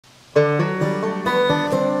Fishing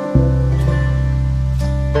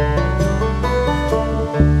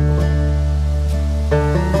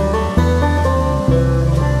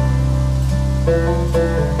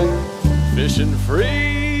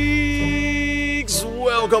freaks,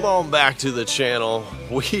 welcome on back to the channel.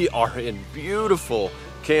 We are in beautiful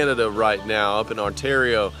Canada right now, up in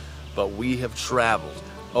Ontario, but we have traveled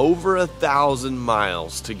over 1,000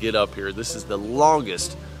 miles to get up here. This is the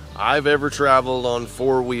longest I've ever traveled on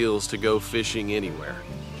 4 wheels to go fishing anywhere.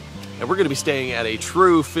 And we're gonna be staying at a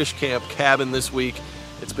true fish camp cabin this week.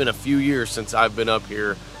 It's been a few years since I've been up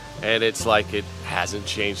here, and it's like it hasn't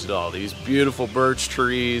changed at all. These beautiful birch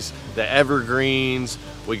trees, the evergreens,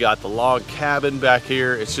 we got the log cabin back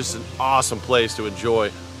here. It's just an awesome place to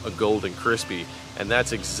enjoy a golden crispy. And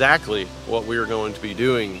that's exactly what we're going to be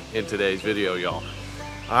doing in today's video, y'all.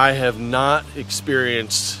 I have not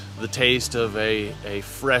experienced the taste of a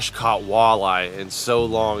fresh caught walleye in so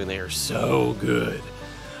long, and they are so good.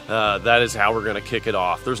 That is how we're gonna kick it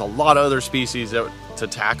off. There's a lot of other species to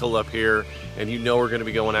tackle up here, and you know we're gonna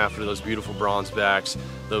be going after those beautiful bronzebacks,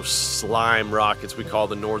 those slime rockets we call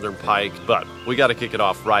the northern pike, but we gotta kick it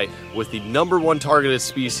off right with the #1 targeted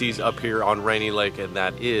species up here on Rainy Lake, and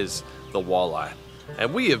that is the walleye.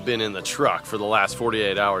 And we have been in the truck for the last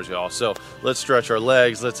 48 hours, y'all, so let's stretch our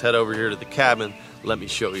legs, let's head over here to the cabin. Let me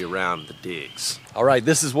show you around the digs. All right,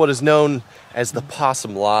 this is what is known as the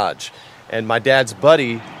Possum Lodge. And my dad's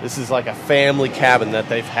buddy, this is like a family cabin that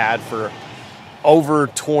they've had for over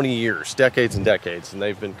 20 years, decades and decades. And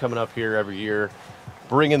they've been coming up here every year,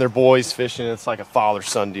 bringing their boys fishing. It's like a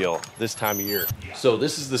father-son deal this time of year. So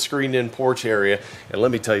this is the screened-in porch area. And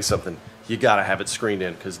let me tell you something, you gotta have it screened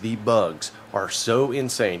in because the bugs are so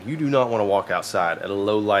insane. You do not wanna walk outside at a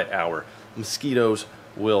low light hour. Mosquitoes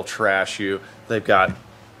will trash you. They've got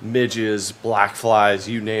midges, black flies,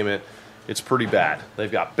 you name it. It's pretty bad.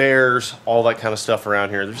 They've got bears, all that kind of stuff around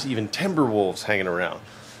here. There's even timber wolves hanging around.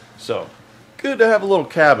 So good to have a little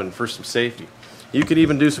cabin for some safety. You could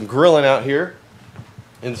even do some grilling out here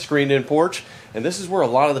in the screened-in porch. And this is where a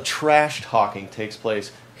lot of the trash talking takes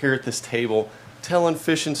place here at this table, telling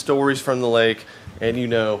fishing stories from the lake. And you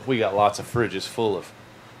know, we got lots of fridges full of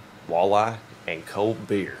walleye and cold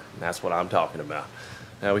beer. And that's what I'm talking about.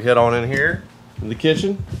 Now we head on in here in the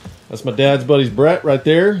kitchen. That's my dad's buddy's Brett right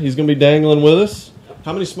there. He's gonna be dangling with us.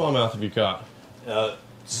 How many smallmouth have you caught?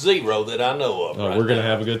 0 that I know of. We're gonna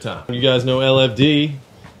have a good time. You guys know LFD.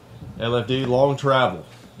 LFD, long travel.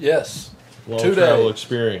 Yes. Long 2 travel days.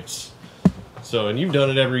 experience. So, and you've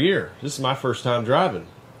done it every year. This is my first time driving.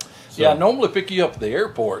 So, Yeah, I normally pick you up at the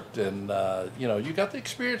airport, and you know, you got the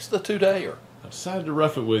experience of the 2-dayer. I decided to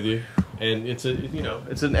rough it with you, and it's a, you know,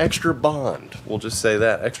 it's an extra bond. We'll just say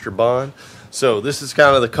that, extra bond. So this is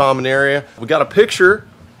kind of the common area. We got a picture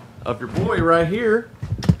of your boy right here.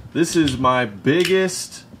 This is my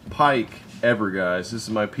biggest pike ever, guys. This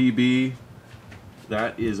is my PB.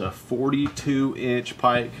 That is a 42-inch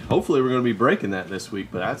pike. Hopefully we're gonna be breaking that this week,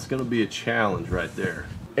 but that's gonna be a challenge right there.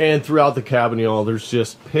 And throughout the cabin, y'all, there's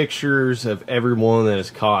just pictures of everyone that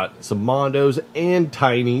has caught some mondos and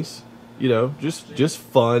tinies. You know, just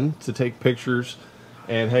fun to take pictures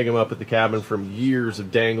and hang them up at the cabin from years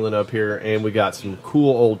of dangling up here. And we got some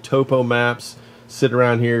cool old topo maps, sit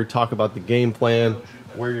around here, talk about the game plan,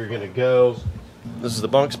 where you're gonna go. This is the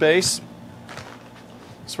bunk space.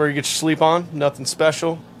 It's where you get your sleep on, nothing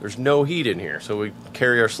special. There's no heat in here, so we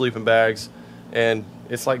carry our sleeping bags, and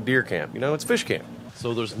it's like deer camp, you know, it's fish camp.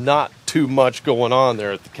 So there's not too much going on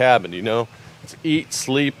there at the cabin, you know. It's eat,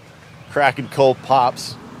 sleep, cracking cold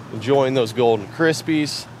pops, enjoying those golden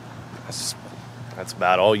crispies. That's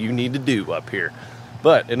about all you need to do up here.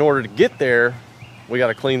 But in order to get there, we got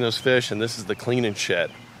to clean those fish, and this is the cleaning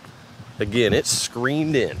shed. Again, it's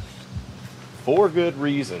screened in for good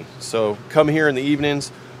reason. So come here in the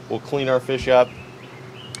evenings, we'll clean our fish up,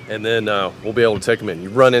 and then we'll be able to take them in. You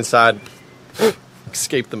run inside,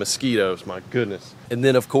 escape the mosquitoes, my goodness. And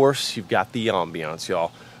then of course, you've got the ambiance,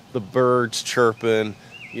 y'all. The birds chirping,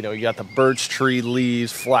 you know, you got the birch tree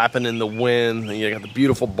leaves flapping in the wind, and you got the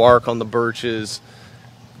beautiful bark on the birches,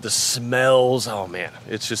 the smells, oh man,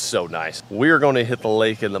 it's just so nice. We're gonna hit the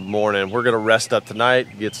lake in the morning. We're gonna rest up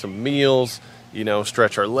tonight, get some meals, you know,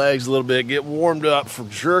 stretch our legs a little bit, get warmed up for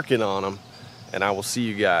jerking on them, and I will see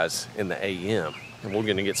you guys in the AM. And we're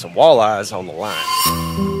gonna get some walleyes on the line.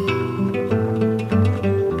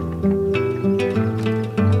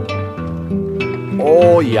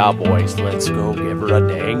 Oh yeah, boys, let's go give her a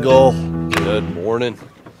dangle. Good morning.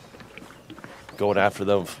 Going after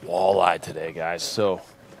the walleye today, guys. So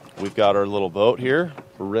we've got our little boat here.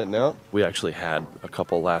 We're renting out. We actually had a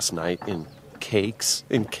couple last night in cakes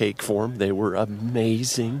in cake form. They were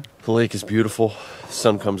amazing. The lake is beautiful. The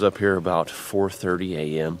sun comes up here about 4:30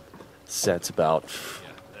 a.m. Sets about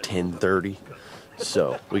 10:30.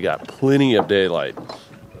 So we got plenty of daylight,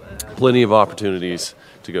 plenty of opportunities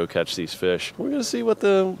to go catch these fish. We're gonna see what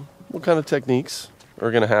kind of techniques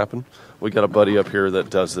are gonna happen. We got a buddy up here that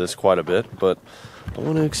does this quite a bit, but I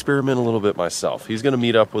want to experiment a little bit myself. He's gonna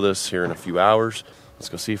meet up with us here in a few hours. Let's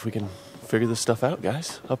go see if we can figure this stuff out,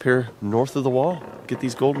 guys. Up here north of the wall, get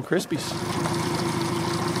these golden crispies.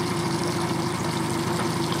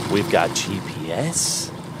 We've got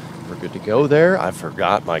GPS. We're good to go there. I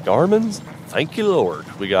forgot my Garmin's. Thank you, Lord.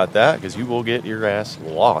 We got that, because you will get your ass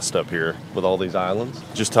lost up here with all these islands.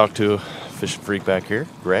 Just talked to a fishing freak back here,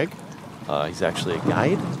 Greg. He's actually a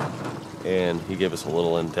guide, and he gave us a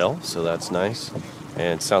little intel, so that's nice.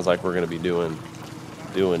 And it sounds like we're going to be doing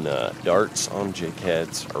darts on jig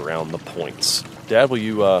heads around the points. Dad, will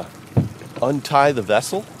you untie the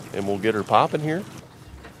vessel, and we'll get her popping here?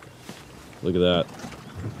 Look at that.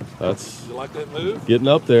 That's, You like that move? getting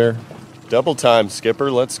up there. Double time,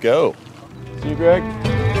 skipper. Let's go. See you, Greg. Here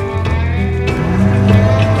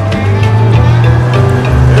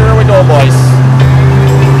we go, boys.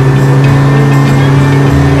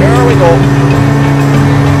 Here we go.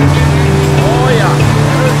 Oh, yeah.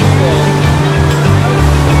 There's the ball.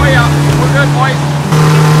 Oh, yeah. We're good, boys.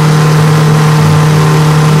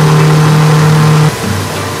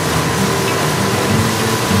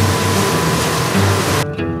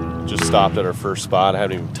 Just stopped at our first spot. I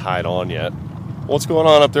haven't even tied on yet. What's going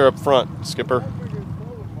on up there up front, skipper?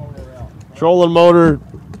 Trolling motor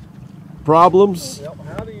problems?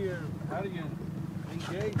 How do you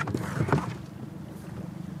engage?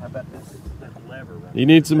 How about this lever? Right? You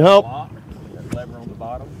need some help? That lever on the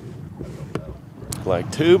bottom. Like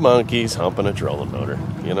two monkeys humping a trolling motor.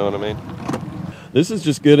 You know what I mean? This is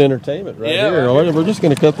just good entertainment right here. Right. We're just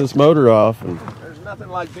going to cut this motor off and There's nothing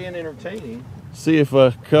like being entertaining. see if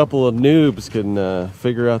a couple of noobs can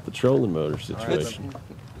figure out the trolling motor situation.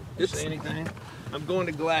 Say anything? I'm going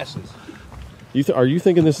to glasses. Are you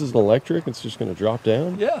thinking this is an electric? It's just going to drop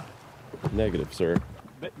down? Yeah. Negative, sir.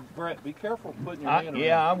 Brett, be careful putting your hand around.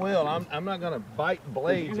 Yeah, I will. I'm not going to bite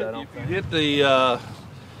blades. I don't If you think. hit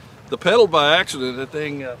the pedal by accident, that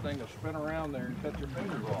thing will spin around there and cut your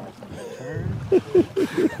fingers off.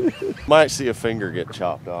 Might see a finger get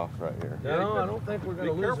chopped off right here. No, I don't think we're going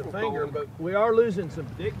to lose a careful, finger, Cole. but we are losing some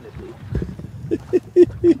dignity.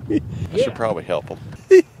 I should probably help him.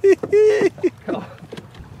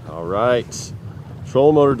 All right.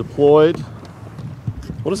 Trolling motor deployed.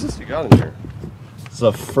 What is this you got in here? It's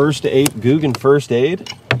a first aid, Guggen first aid.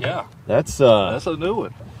 Yeah. That's That's a new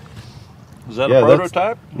one. Is that Yeah, a that's-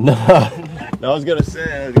 prototype? No, I was gonna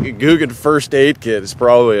say a Guggen first aid kit is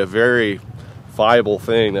probably a very viable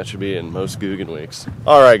thing that should be in most Guggen weeks.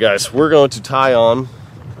 All right, guys, we're going to tie on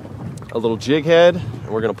a little jig head, and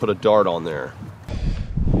we're gonna put a dart on there.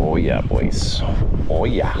 Oh yeah, boys. Oh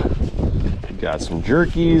yeah. We got some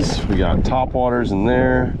jerkies. We got top waters in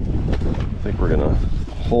there. I think we're gonna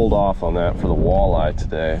hold off on that for the walleye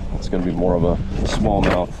today. It's gonna be more of a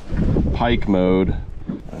smallmouth pike mode.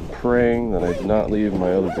 I'm praying that I did not leave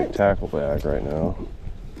my other big tackle bag right now.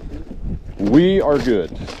 We are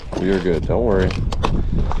good. We are good. Don't worry.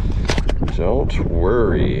 Don't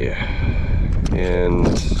worry. And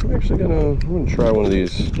I'm actually I'm gonna try one of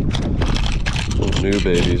these little new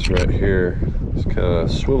babies right here. It's kind of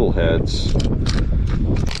swivel heads.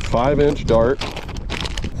 5-inch dart.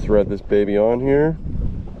 Thread this baby on here.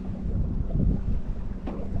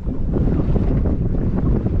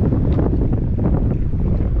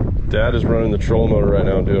 Dad is running the troll motor right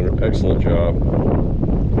now and doing an excellent job.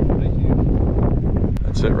 Thank you.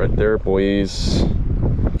 That's it right there, boys.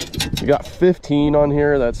 We got 15 on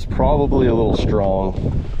here. That's probably a little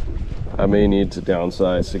strong. I may need to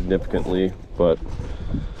downsize significantly, but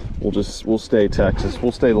we'll stay Texas.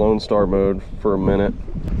 We'll stay Lone Star mode for a minute.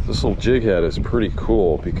 This little jig head is pretty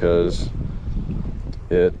cool because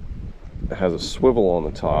it has a swivel on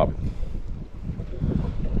the top,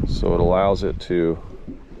 so it allows it to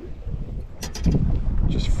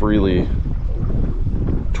just freely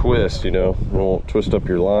twist, you know. It won't twist up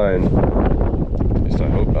your line. At least I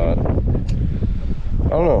hope not. I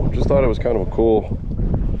don't know, just thought it was kind of a cool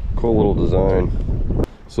little design.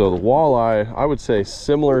 So the walleye, I would say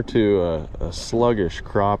similar to a sluggish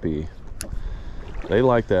crappie. They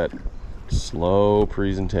like that slow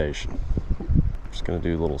presentation. Just gonna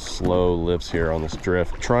do little slow lifts here on this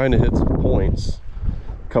drift, trying to hit some points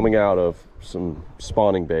coming out of some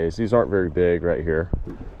spawning bays. These aren't very big right here,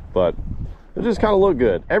 but they just kind of look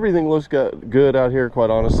good. Everything looks good out here, quite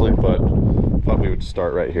honestly, but Thought we would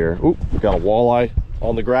start right here. Ooh, got a walleye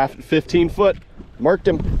on the graph at 15 foot. Marked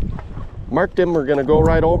him. Marked him. We're gonna go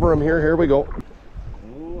right over him here. Here we go.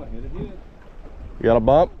 Oh, I hit it. You got a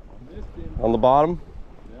bump on the bottom?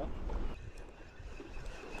 Yeah.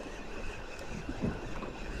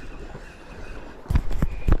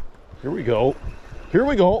 Here we go. Here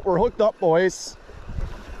we go. We're hooked up, boys.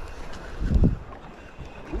 Ooh,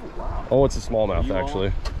 wow. Oh, it's a smallmouth,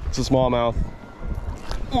 actually. It's a smallmouth.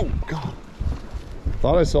 Oh, God.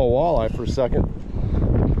 Thought I saw a walleye for a second.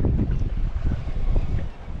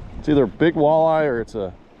 It's either a big walleye or it's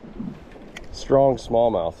a strong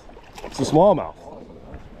smallmouth. It's a smallmouth.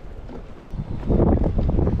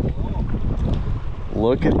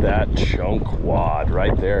 Look at that chunk wad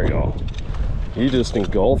right there, y'all. He just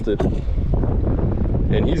engulfed it.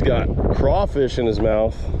 And he's got crawfish in his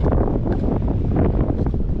mouth.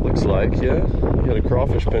 Looks like, yeah. He had a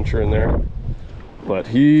crawfish pincher in there. But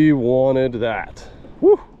he wanted that.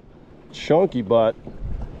 Woo! Chunky butt.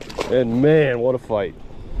 And man, what a fight.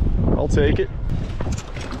 I'll take it.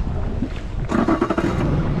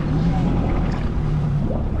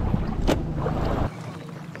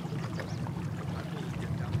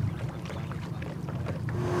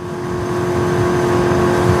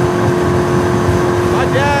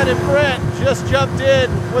 Just jumped in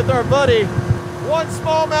with our buddy. One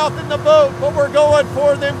smallmouth in the boat, but we're going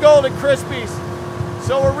for them golden crispies.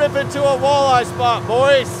 So we're ripping to a walleye spot,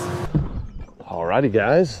 boys. Alrighty,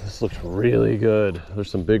 guys, this looks really good.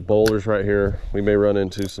 There's some big boulders right here. We may run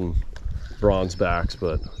into some bronze backs,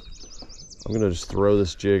 but I'm gonna just throw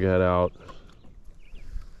this jig head out,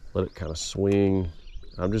 let it kind of swing.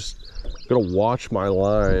 I'm just gonna watch my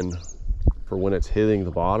line for when it's hitting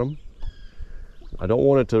the bottom. I don't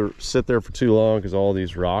want it to sit there for too long because all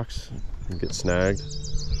these rocks can get snagged.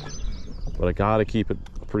 But I gotta keep it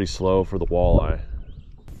pretty slow for the walleye.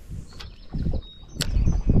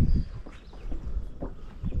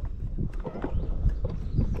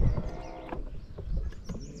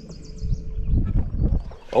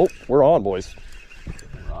 Oh, we're on, boys.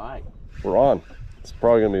 All right. We're on. It's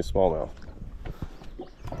probably gonna be a smallmouth.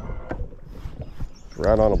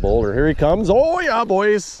 Right on a boulder. Here he comes. Oh yeah,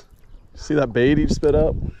 boys. See that bait he spit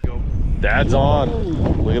up? Dad's on.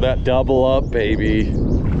 Look at that double up, baby.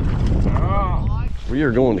 We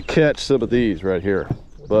are going to catch some of these right here,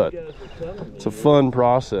 but it's a fun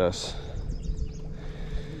process.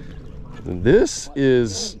 And this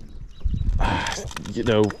is, you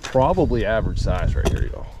know, probably average size right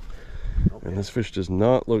here, y'all. And this fish does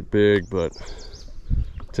not look big, but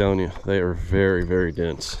I'm telling you, they are very, very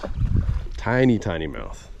dense. Tiny, tiny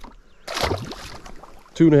mouth.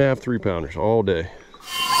 2.5, 3 pounders all day.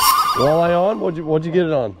 Walleye on? What'd you get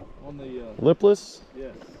it on? On the lipless?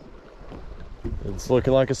 yes. It's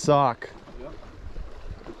looking like a sock. Yep.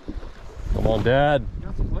 Come on, Dad.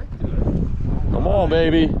 Got some weight to it. Come on,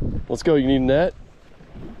 baby. Let's go. You need a net?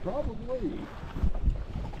 Probably.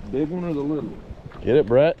 Big one or the little one? Get it,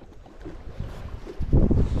 Brett.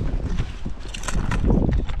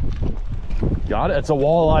 Got it. It's a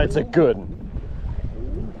walleye. It's a good one.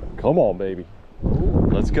 Come on, baby.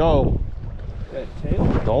 Let's go.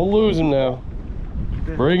 Don't lose him now.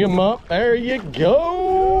 Bring him up. There you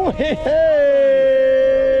go. Hey,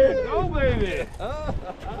 hey. Go, baby.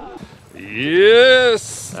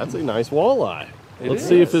 Yes. That's a nice walleye. Let's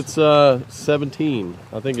see if it's 17.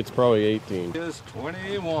 I think it's probably 18. It's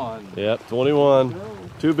 21. Yep, 21.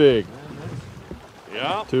 Too big.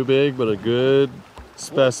 Yeah. Too big, but a good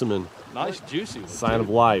specimen. Nice juicy one. Sign of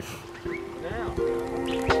life.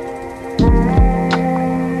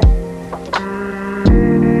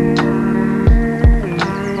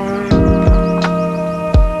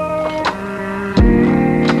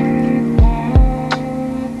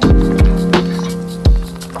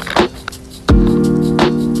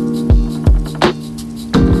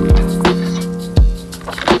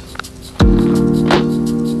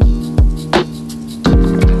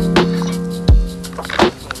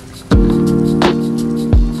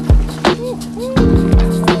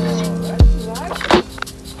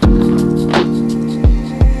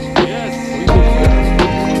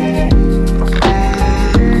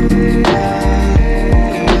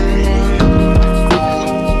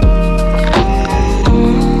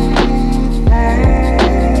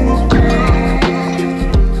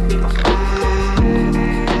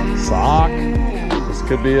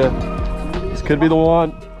 This could be the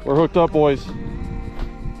one. We're hooked up, boys.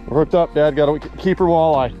 We're hooked up. Dad got a keeper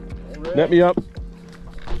walleye. Net me up.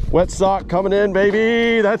 Wet sock coming in,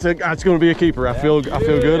 baby. That's going to be a keeper. I feel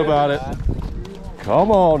good about it.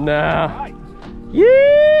 Come on now.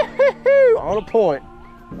 Yeah, on a point.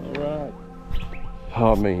 All right.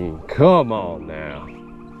 I mean, come on now.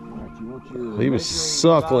 He was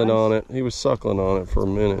suckling on it. He was suckling on it for a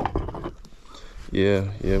minute. Yeah,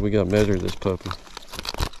 we got to measure this puppy.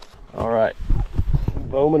 All right.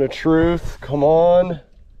 Moment of truth. Come on.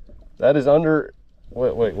 That is under,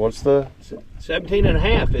 wait, what's the? 17 and a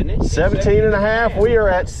half, isn't it? 17 and a half. We are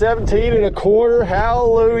at 17 and a quarter.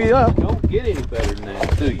 Hallelujah. Don't get any better than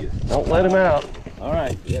that, do you? Don't let him out. All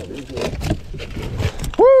right. Yeah, these are.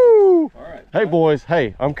 Woo! All right. Hey boys,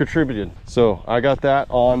 hey, I'm contributing. So I got that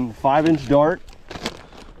on 5-inch dart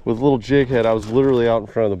with a little jig head. I was literally out in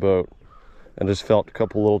front of the boat and just felt a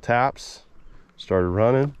couple little taps, started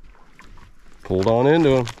running, pulled on into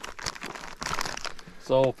him.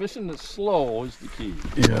 So fishing it slow is the key.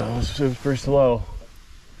 Yeah, it was pretty slow.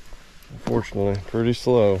 Unfortunately, pretty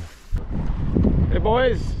slow. Hey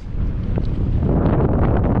boys,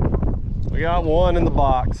 we got one in the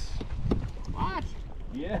box. What?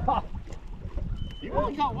 Yeah. You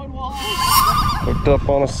only got one walleye. Hooked up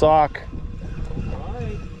on a sock. All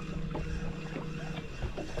right.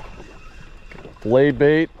 Blade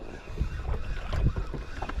bait.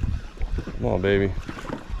 Come on, baby.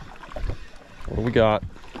 What do we got?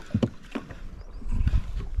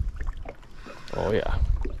 Oh yeah.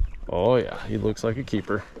 Oh yeah, he looks like a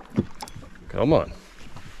keeper. Come on.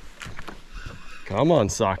 Come on,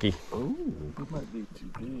 Saki. Oh, it might be too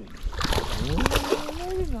big.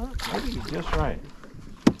 Maybe not. Maybe he's just right.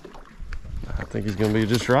 I think he's gonna be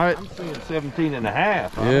just right. I'm seeing 17 and a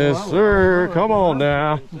half. Yes, sir. Come on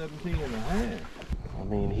now. 17 and a half. I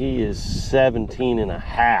mean, he is 17 and a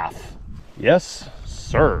half. Yes,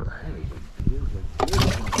 sir.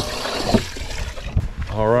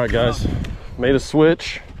 All right, guys. Made a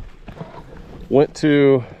switch. Went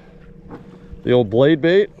to the old blade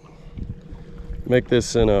bait. Make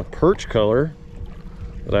this in a perch color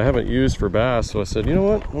that I haven't used for bass. So I said, you know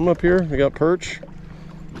what? I'm up here. I got perch.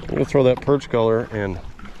 I'm gonna throw that perch color, and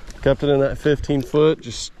kept it in that 15 foot,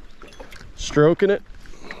 just stroking it.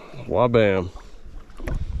 Wah-bam.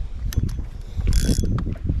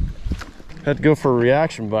 Had to go for a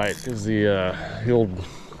reaction bite because the old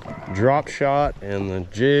drop shot and the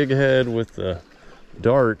jig head with the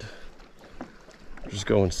dart just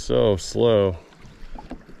going so slow.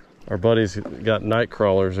 Our buddies got night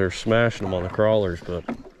crawlers. They're smashing them on the crawlers, but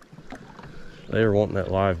they were wanting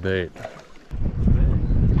that live bait.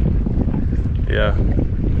 Yeah.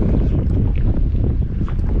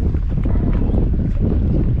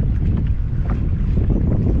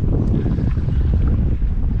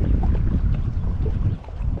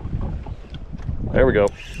 There we go.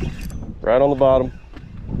 Right on the bottom.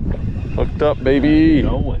 Hooked up, baby.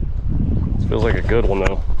 This feels like a good one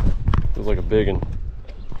though. Feels like a big one.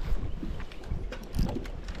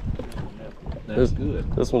 That's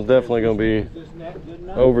good. This one's definitely gonna be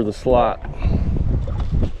over the slot.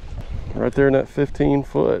 Right there in that 15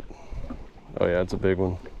 foot. Oh yeah, it's a big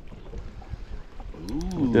one.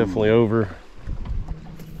 Ooh. Definitely over.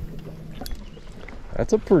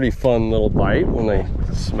 That's a pretty fun little bite when they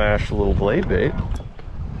smash a little blade bait.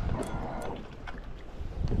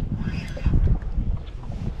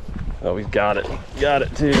 Oh, he's got it. Got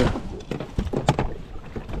it too.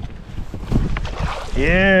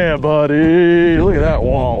 Yeah, buddy. Look at that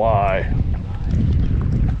walleye.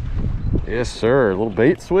 Yes, sir. A little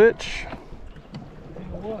bait switch.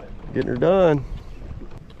 Getting her done.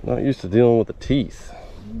 Not used to dealing with the teeth.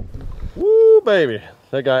 Woo, baby.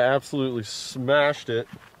 That guy absolutely smashed it.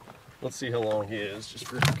 Let's see how long he is, just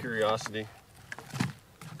for curiosity.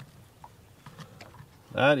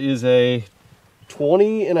 That is a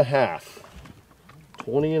 20 and a half.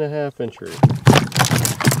 20 and a half incher.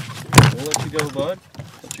 We'll let you go, bud.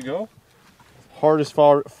 Let you go. Hardest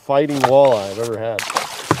fighting walleye I've ever had.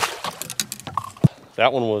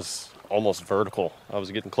 That one was almost vertical. I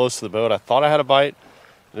was getting close to the boat. I thought I had a bite.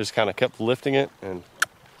 I just kind of kept lifting it, and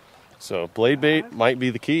so blade bait might be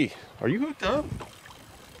the key. Are you hooked up?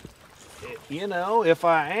 You know, if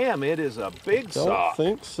I am, it is a big sock. Don't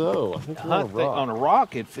think so. I think we're on a rock. On a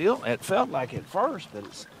rock, it felt like at first, but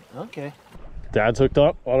it's okay. Dad's hooked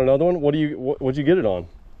up on another one. What'd you get it on?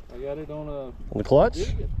 I got it on the clutch?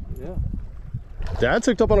 Yeah. Dad's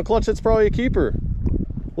hooked up on a clutch. That's probably a keeper.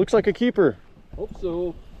 Looks like a keeper. Hope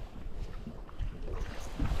so.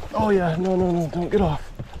 Oh yeah, no, don't get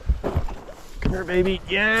off. Come here, baby.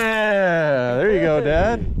 Yeah, there you go,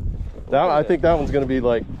 Dad. I think that one's gonna be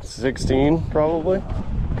like 16, probably.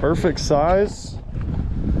 Perfect size.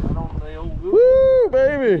 Woo,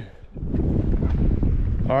 baby.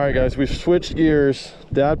 All right, guys, we switched gears.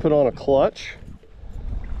 Dad put on a clutch.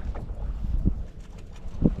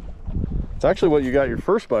 It's actually what you got your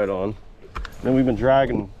first bite on. Then we've been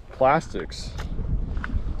dragging plastics.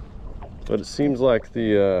 but it seems like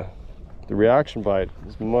the reaction bite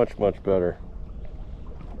is much better.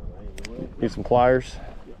 Need some pliers?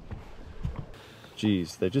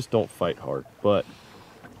 Geez, they just don't fight hard, but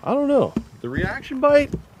I don't know. The reaction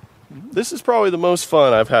bite, this is probably the most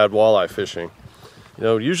fun I've had walleye fishing. You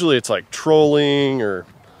know, usually it's like trolling or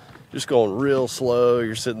just going real slow.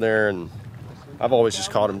 You're sitting there, and I've always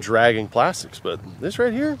just caught them dragging plastics, but this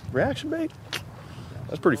right here, reaction bait,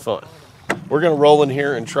 that's pretty fun. We're gonna roll in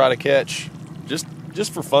here and try to catch, just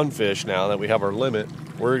for fun fish now that we have our limit,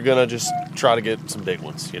 we're gonna just try to get some big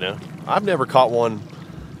ones, you know? I've never caught one.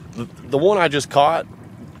 The one I just caught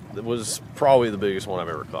was probably the biggest one I've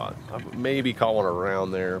ever caught. I've maybe caught one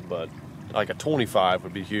around there, but like a 25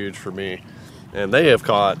 would be huge for me. And they have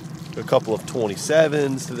caught a couple of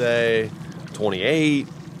 27s today, 28.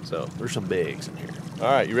 So there's some bigs in here.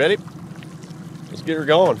 All right, you ready? Let's get her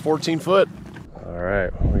going, 14 foot. All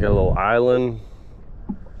right, we got a little island,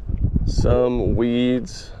 some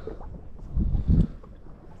weeds,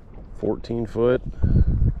 14 foot.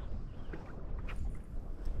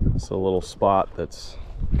 It's a little spot that's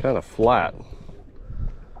kind of flat.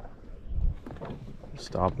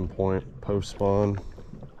 Stopping point, post spawn.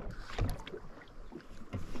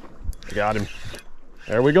 Got him.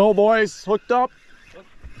 There we go, boys. Hooked up.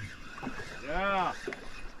 Yeah.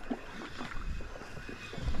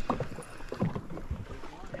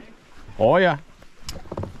 Oh yeah.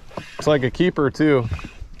 Looks like a keeper too.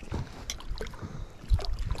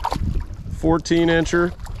 14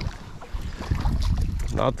 incher.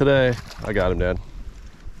 Not today. I got him, Dad.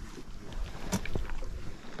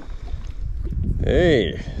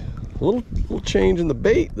 Hey, a little change in the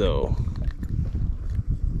bait though.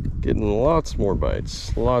 Getting lots more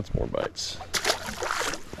bites, lots more bites.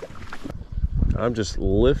 I'm just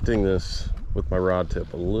lifting this with my rod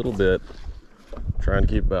tip a little bit, trying to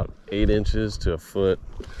keep about 8 inches to a foot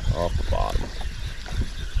off the bottom.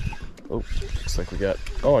 Oh, looks like we got,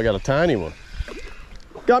 oh, I got a tiny one.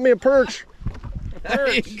 Got me a perch.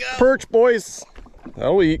 Perch, boys.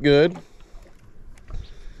 That'll eat good.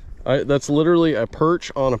 That's literally a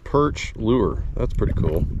perch on a perch lure. That's pretty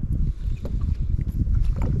cool.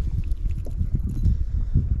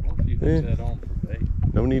 That on for bait.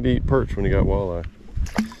 No need to eat perch when you got walleye.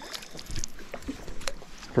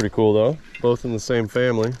 Pretty cool though. Both in the same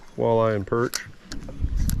family, walleye and perch.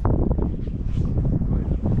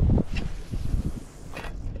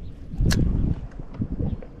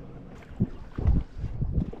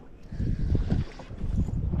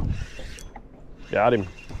 Got him.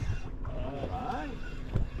 Alright.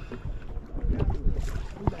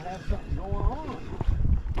 Seem to have something going on.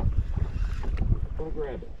 Wanna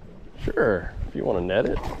grab it? Sure, if you want to net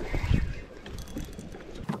it.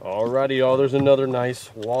 Alrighty, y'all, there's another nice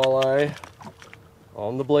walleye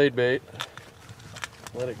on the blade bait.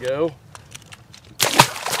 Let it go.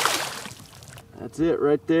 That's it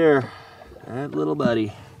right there. That little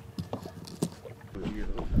buddy.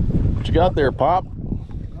 What you got there, Pop?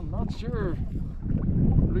 I'm not sure.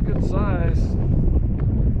 Pretty good size.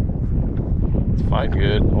 It's fine,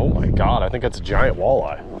 good. Oh my God, I think that's a giant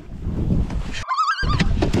walleye.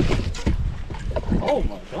 Oh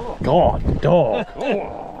my God. God, dog.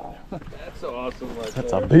 Oh, that's awesome. Right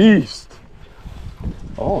That's there. a beast.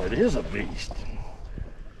 Oh, it is a beast.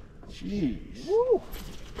 Jeez. Woo.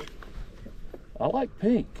 I like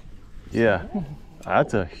pink. Yeah,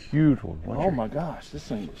 that's a huge one. Oh my gosh, this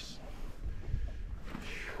thing is.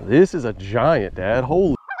 This is a giant, Dad.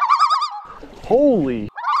 Holy. Holy.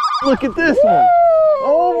 Look at this one.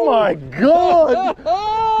 Oh my God.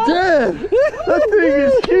 Dad, that thing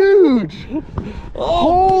is huge.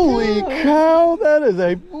 Holy cow, that is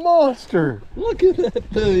a monster. Look at that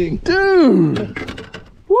thing. Dude.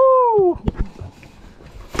 Woo.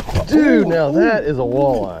 Dude, now that is a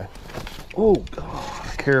walleye. Oh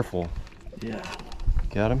God. Careful. Yeah.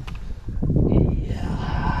 Got him?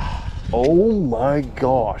 Yeah. Oh my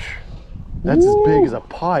gosh. That's as big as a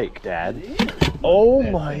pike, Dad. Oh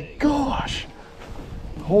my gosh.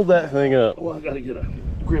 Hold that thing up. Well, I gotta get a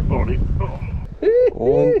grip on it. Oh.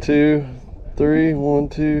 1, 2, 3, 1,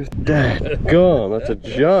 2. Dad gum, that's a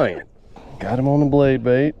giant. Got him on the blade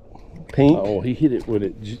bait. Pink. Oh, he hit it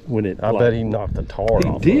when it. I bet he knocked the tar He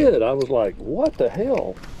off. did. I was like, what the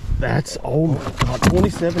hell? That's, oh my God,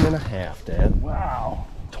 27 and a half, Dad. Wow.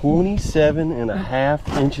 27 and a half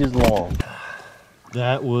inches long.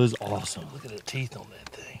 That was awesome. Look at the teeth on that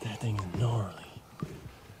thing. That thing is gnarly.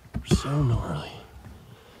 So gnarly.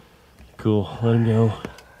 Cool, let him go.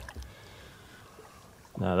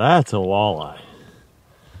 Now that's a walleye.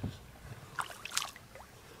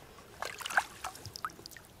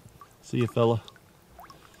 See you, fella.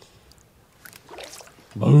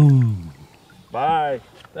 Boom. Bye.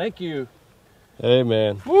 Thank you. Hey,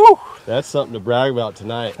 man. Woo! That's something to brag about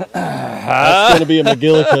tonight. That's going to be a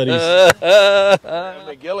McGillicuddy's.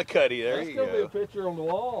 McGillicuddy, there you There'll be a go. picture on the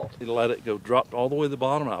wall. He let it go, dropped all the way to the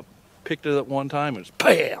bottom. I picked it up one time and it's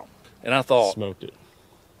bam! And I thought, Smoked it.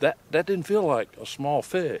 that didn't feel like a small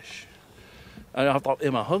fish. And I thought,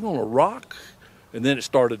 am I hung on a rock? And then it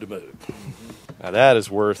started to move. Now that is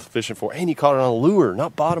worth fishing for. And you caught it on a lure,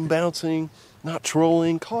 not bottom bouncing, not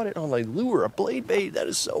trolling. Caught it on a lure, a blade bait. That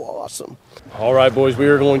is so awesome. All right, boys, we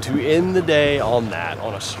are going to end the day on that,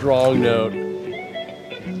 on a strong note.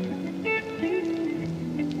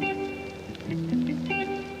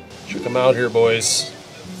 Check them out here, boys.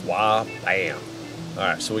 Wow, bam. All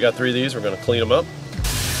right, so we got 3 of these. We're going to clean them up.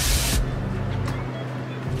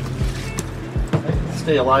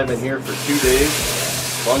 Stay alive in here for 2 days,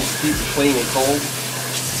 as long as you keep it clean and cold.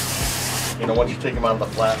 You know, once you take them out of the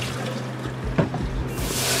flat.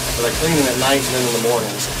 But I clean them at night and then in the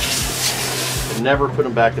morning. And never put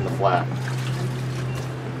them back in the flat.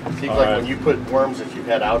 It seems like when you put worms that you've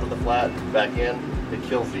had out of the flat back in, it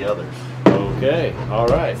kills the others. Okay, all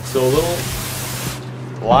right. So a little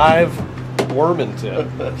live worming tip.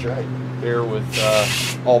 That's right. Here with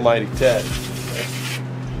Almighty Ted.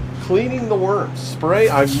 Cleaning the worms. Spray,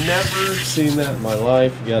 I've never seen that in my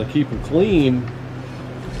life. You gotta keep them clean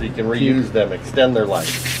so you can reuse them, extend their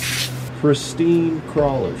life. Pristine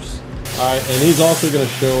crawlers. All right, and he's also gonna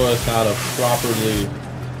show us how to properly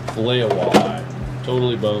fillet a walleye.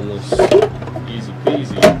 Totally boneless, easy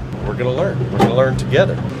peasy. We're gonna learn. We're gonna learn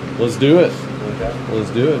together. Let's do it. Okay.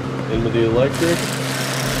 Let's do it. In with the electric.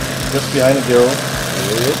 Just behind the grill.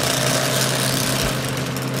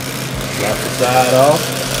 Drop the side off.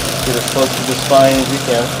 Get as close to the spine as you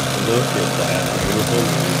can. Look at that.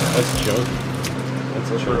 That's chunky. That's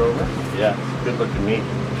a chunky. Over? Yeah, good looking meat.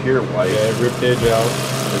 Pure white. Yeah, rib cage out.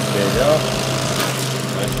 Rib cage out.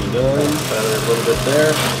 Nicely done. Feather a little bit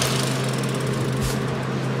there.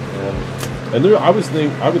 And there, I would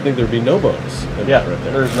think there'd be no bones. Yeah, right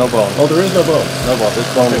there. There's no bones. Oh, there is no bones. No bones. This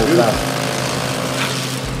bone is not.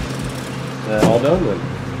 All done then.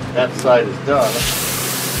 That side is done.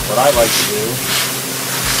 What I like to do,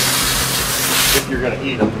 if you're going to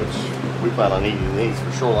eat them, which we plan on eating these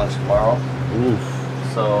for shore lunch tomorrow. Oof.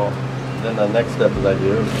 So then the next step that I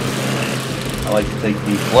do, I like to take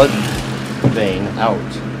the blood vein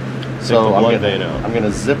out. So I'm going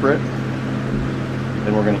to zipper it.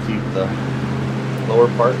 Then we're going to keep the lower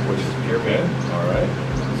part, which is pure meat. All right.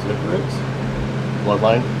 Zipper it.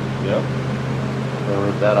 Bloodline. Yep. I'm going to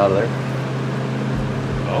rip that out of there.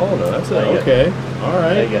 Oh no, that's it. Okay. All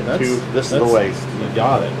right. This is the waist. You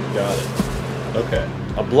got it. Got it. Okay.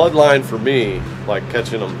 A bloodline for me, like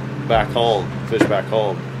catching them back home, fish back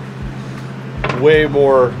home, way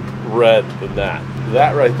more red than that.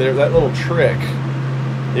 That right there, that little trick,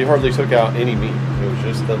 they hardly took out any meat. It was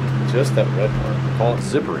just that red part. We call it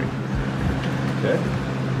zippering. Okay.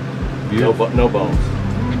 Beautiful. No bones.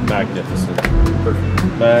 Magnificent.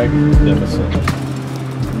 Perfect. Magnificent.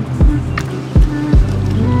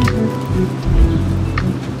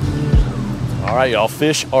 All right, y'all,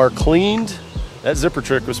 fish are cleaned. That zipper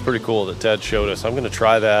trick was pretty cool that Ted showed us. I'm gonna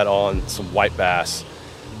try that on some white bass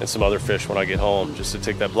and some other fish when I get home, just to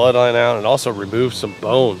take that bloodline out and also remove some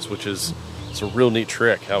bones, which is, it's a real neat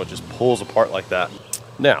trick, how it just pulls apart like that.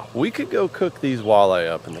 Now, we could go cook these walleye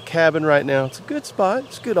up in the cabin right now. It's a good spot,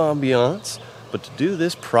 it's good ambiance, but to do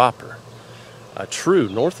this proper, a true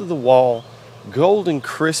north of the wall, golden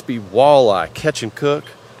crispy walleye catch and cook,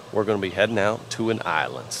 we're gonna be heading out to an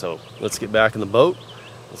island. So let's get back in the boat,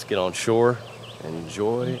 let's get on shore and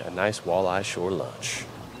enjoy a nice walleye shore lunch.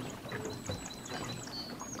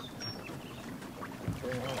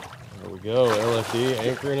 There we go, LFD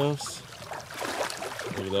anchoring us.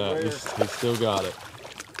 Look at that, he's still got it.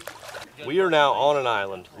 We are now on an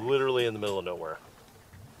island, literally in the middle of nowhere.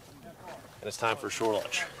 And it's time for shore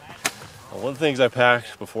lunch. Well, one of the things I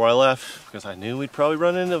packed before I left, because I knew we'd probably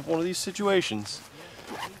run into one of these situations,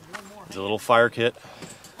 is a little fire kit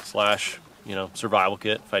slash, survival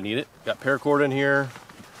kit if I need it. Got paracord in here,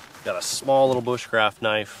 got a small little bushcraft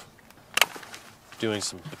knife, doing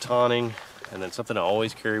some batoning, and then something I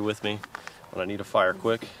always carry with me when I need a fire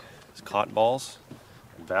quick is cotton balls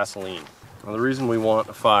and Vaseline. Now, the reason we want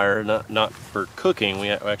a fire, not for cooking, we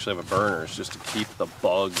actually have a burner, is just to keep the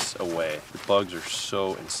bugs away. The bugs are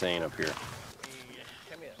so insane up here.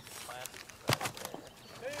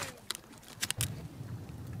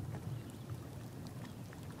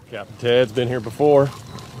 Captain Ted's been here before.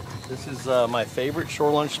 This is my favorite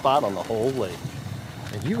shore lunch spot on the whole lake.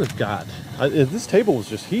 And you have got, this table was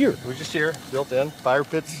just here. It was just here, built in. Fire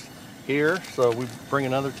pit's here, so we bring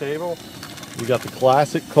another table. You got the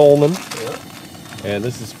classic Coleman, and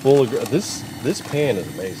this is full of this pan is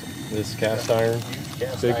amazing. This cast iron,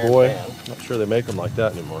 big boy. Not sure they make them like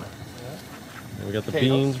that anymore. And we got the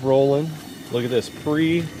beans rolling. Look at this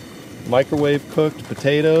pre-microwave cooked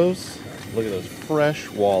potatoes. Look at those fresh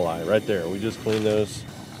walleye right there. We just cleaned those.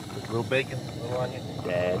 A little bacon, a little onion.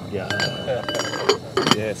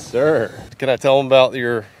 Yes, sir. Can I tell them about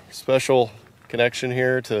your special connection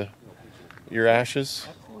here to your ashes?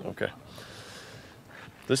 Okay.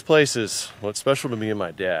 This place is what's special to me and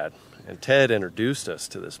my dad. And Ted introduced us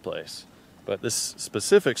to this place. But this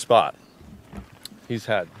specific spot, he's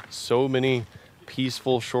had so many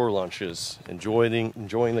peaceful shore lunches, enjoying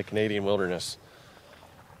the Canadian wilderness,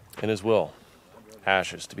 and as well,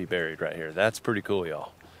 ashes to be buried right here. That's pretty cool,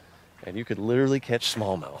 y'all. And you could literally catch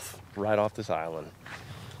smallmouth right off this island.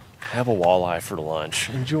 Have a walleye for lunch,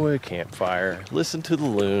 enjoy a campfire, listen to the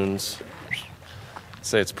loons. I'd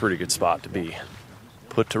say it's a pretty good spot to be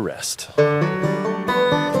put to rest.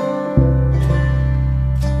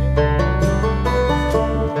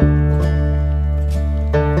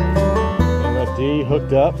 D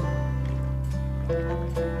hooked up.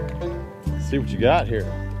 Let's see what you got here.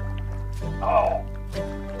 Oh,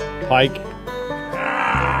 pike.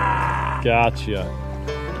 Gotcha.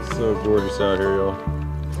 So gorgeous out here, y'all.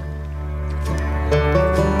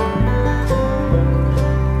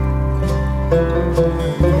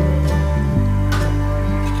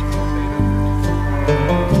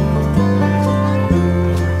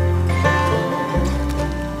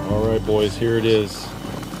 All right, boys, here it is.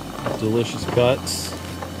 Delicious cuts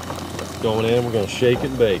going in. We're going to shake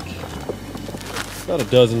and bake. About a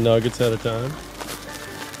dozen nuggets at a time.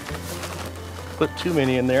 Put too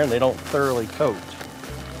many in there and they don't thoroughly coat.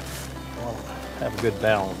 Well, have a good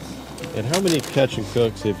balance. And how many catch and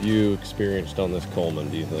cooks have you experienced on this Coleman,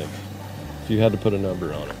 do you think? If you had to put a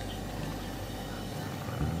number on it.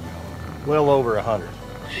 Well over 100.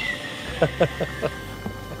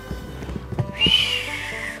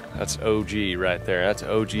 That's OG right there. That's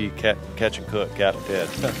OG catch and cook, Captain Ted.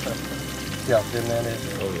 See how thin that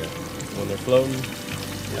is? Oh yeah. When they're floating,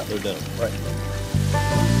 yeah, they're done. Right.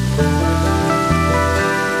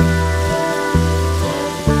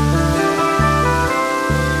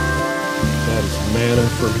 That is manna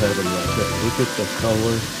from heaven right there. Look at the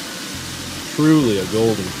color. Truly a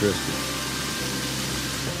golden crispy.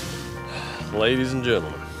 Ladies and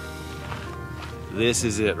gentlemen, this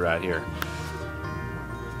is it right here.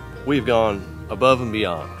 We've gone above and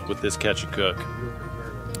beyond with this catch and cook.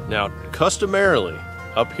 Now, customarily,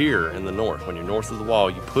 up here in the north, when you're north of the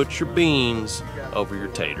wall, you put your beans over your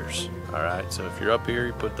taters. All right, so if you're up here,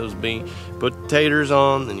 you put those put the taters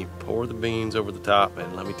on, then you pour the beans over the top,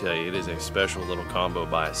 and let me tell you, it is a special little combo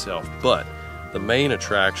by itself. But the main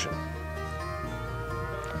attraction,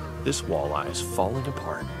 this walleye is falling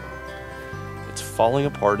apart. It's falling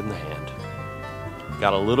apart in the hand.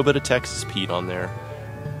 Got a little bit of Texas Pete on there.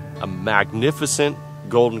 A magnificent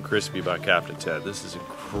golden crispy by Captain Ted. This is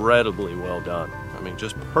incredibly well done. I mean,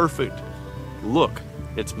 just perfect look.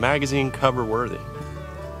 It's magazine cover worthy.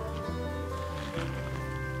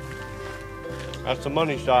 That's the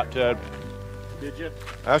money shot, Ted. Did you?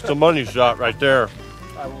 That's the money shot right there.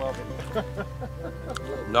 I love it.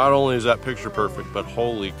 Not only is that picture perfect, but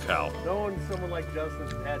holy cow. Knowing someone like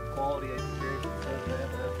Justin's had quality experience says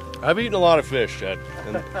that. I've eaten a lot of fish, Ted.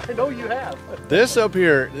 And I know you have. this up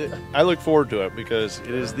here, I look forward to it because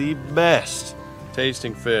it is the best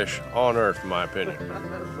tasting fish on earth, in my opinion. That's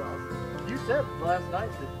awesome. You said last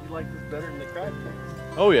night that you liked this better than the crab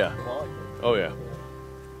cakes. Oh yeah. Walleye Oh yeah.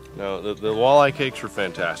 No, the walleye cakes are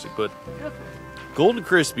fantastic, but golden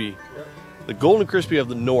crispy, the golden crispy of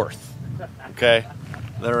the north, okay?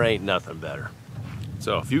 There ain't nothing better.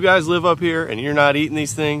 So if you guys live up here and you're not eating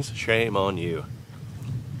these things, shame on you.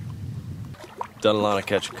 Done a lot of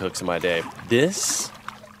catch and cooks in my day. This,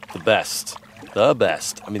 the best.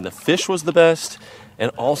 I mean, the fish was the best, and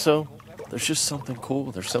also there's just something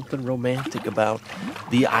cool. There's something romantic about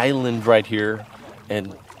the island right here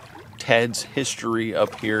and Ted's history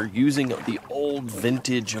up here, using the old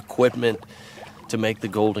vintage equipment to make the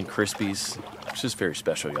golden crispies. It's just very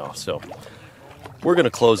special, y'all. So we're gonna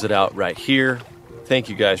close it out right here. Thank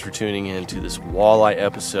you guys for tuning in to this walleye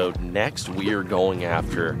episode. Next, we are going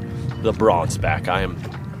after the bronzeback. I am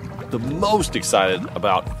the most excited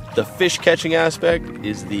about the fish catching aspect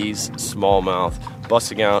is these smallmouth,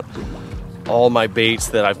 busting out all my baits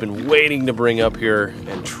that I've been waiting to bring up here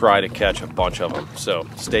and try to catch a bunch of them. So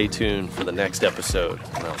stay tuned for the next episode,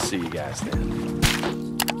 and I'll see you guys then.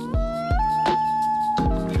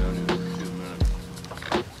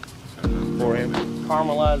 for him.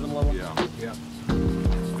 Caramelize them a little. Yeah.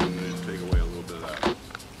 And then take away a little.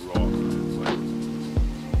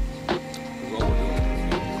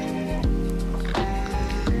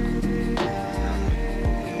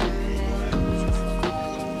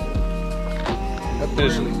 That's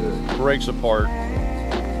This really good. breaks apart.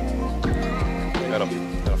 Got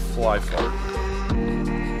a fly fart.